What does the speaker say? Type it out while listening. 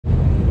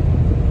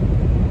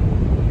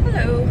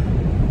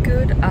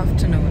Good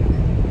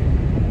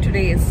afternoon.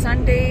 Today is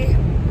Sunday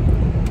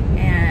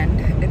and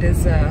it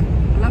is a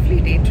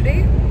lovely day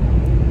today.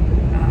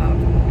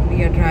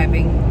 We are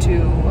driving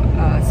to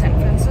San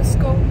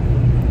Francisco.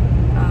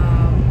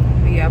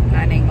 We are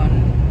planning on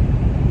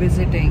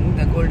visiting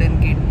the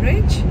Golden Gate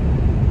Bridge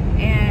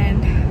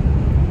and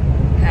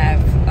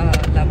have a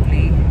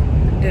lovely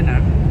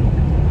dinner.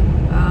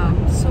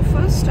 So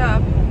first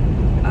up,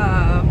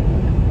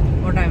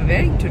 what I'm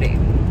wearing today,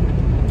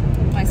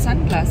 my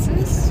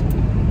sunglasses.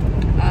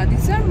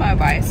 These are my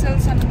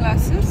YSL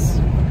sunglasses.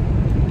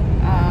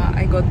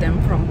 I got them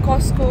from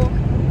Costco.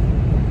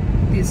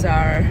 These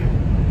are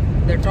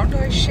the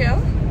tortoise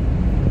shell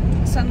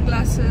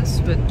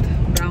sunglasses with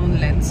brown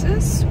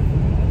lenses.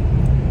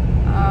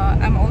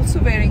 I'm also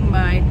wearing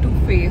my Too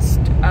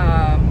Faced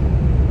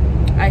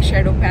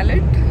eyeshadow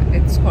palette.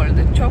 It's called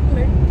the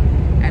Chocolate,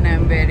 and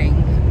I'm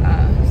wearing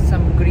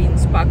some green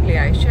sparkly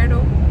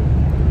eyeshadow.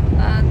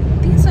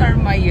 These are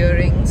my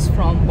earrings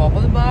from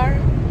Bobble Bar.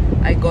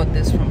 I got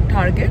this from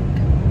Target.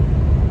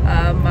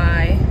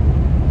 My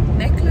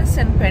necklace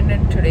and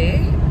pendant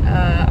today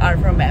are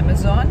from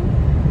Amazon.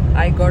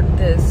 I got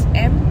this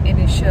M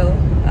initial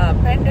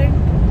pendant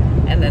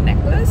and the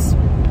necklace.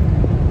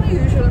 My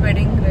usual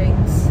wedding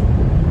rings.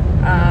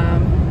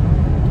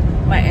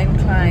 My Anne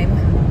Klein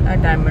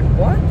diamond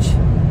watch.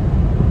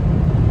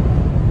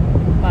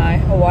 My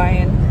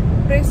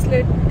Hawaiian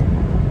bracelet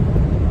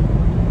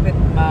with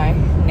my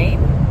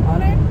name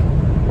on it.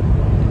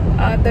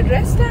 The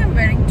dress that I'm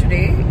wearing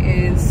today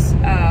is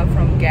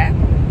from Gap.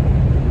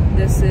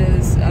 This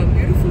is a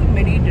beautiful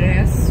midi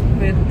dress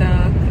with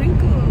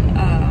crinkle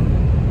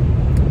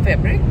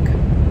fabric.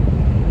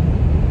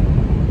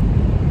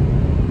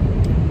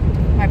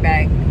 My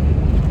bag.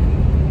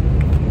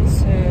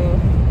 So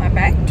my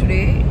bag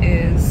today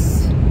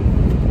is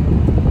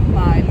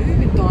my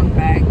Louis Vuitton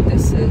bag.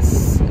 This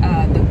is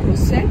the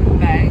Crusette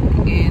bag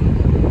in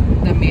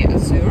the May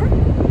Azure.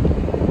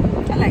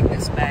 I like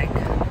this bag.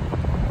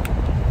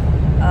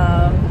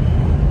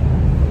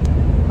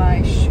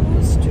 My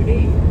shoes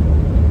today,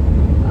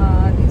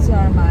 these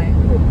are my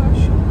Hoka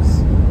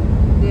shoes.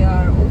 They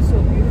are also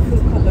a beautiful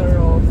color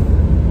of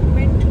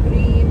mint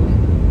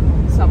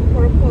green, some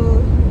purple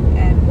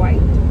and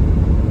white,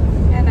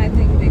 and I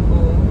think they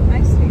go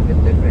nicely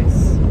with the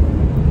dress.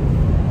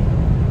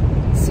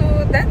 So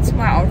that's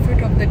my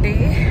outfit of the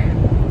day.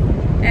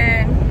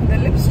 And the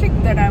lipstick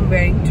that I'm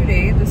wearing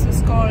today, this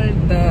is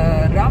called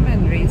the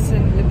Ramen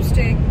Raisin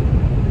lipstick,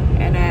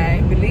 and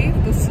I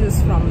believe this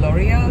is from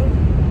L'Oreal,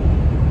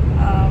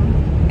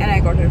 and I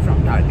got it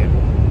from Target.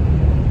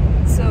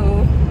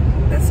 So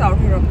that's the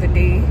outfit of the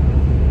day.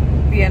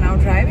 We are now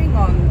driving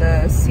on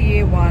the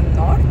CA1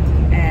 North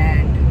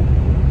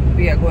and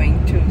we are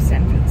going to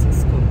San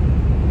Francisco.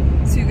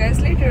 See you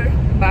guys later.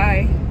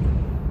 Bye.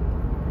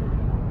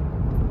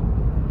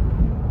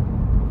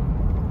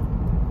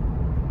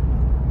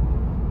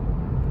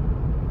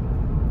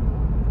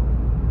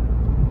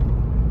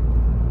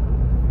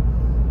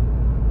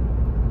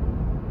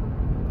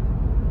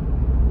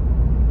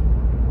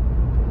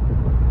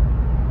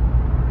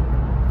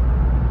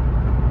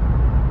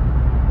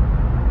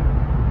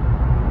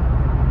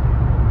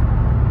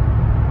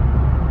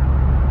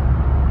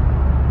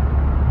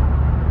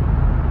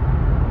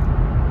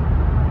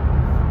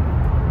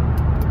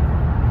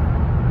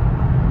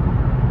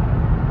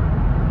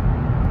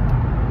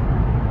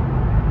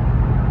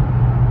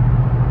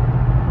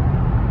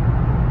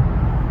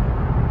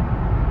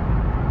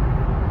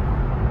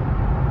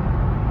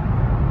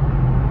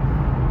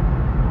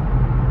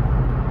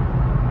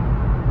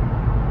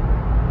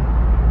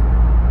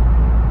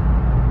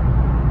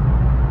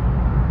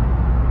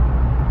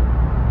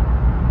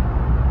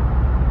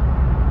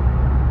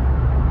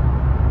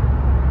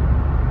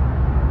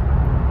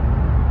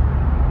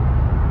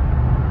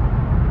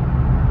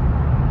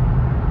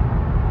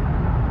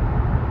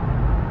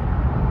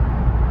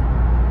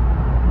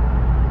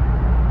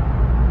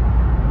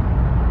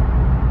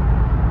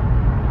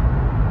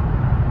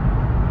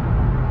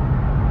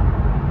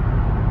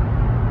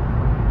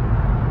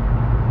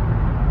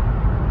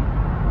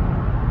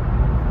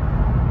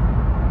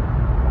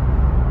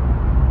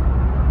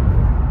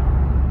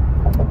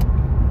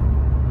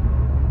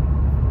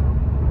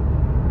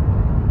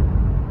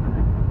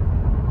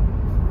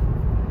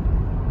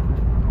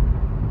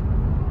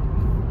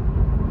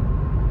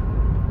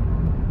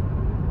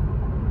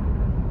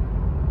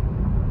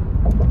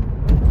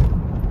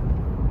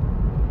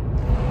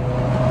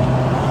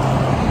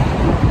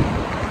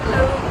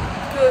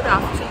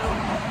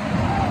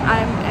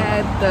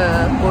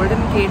 The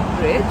Golden Gate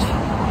Bridge,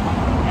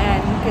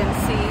 and you can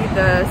see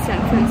the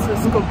San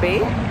Francisco Bay,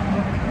 and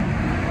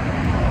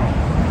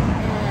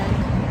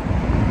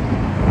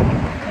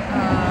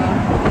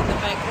in the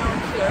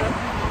background here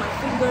on my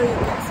finger you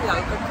can see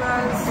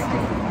Alcatraz,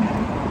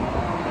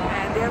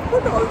 and they have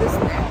put all these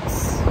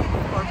nets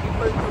for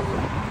people to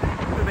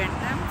prevent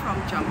them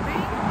from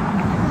jumping.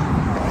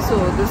 So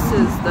this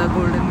is the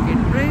Golden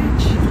Gate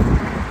Bridge,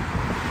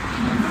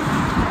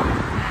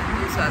 and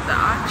these are the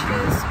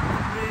arches of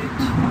the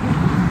bridge.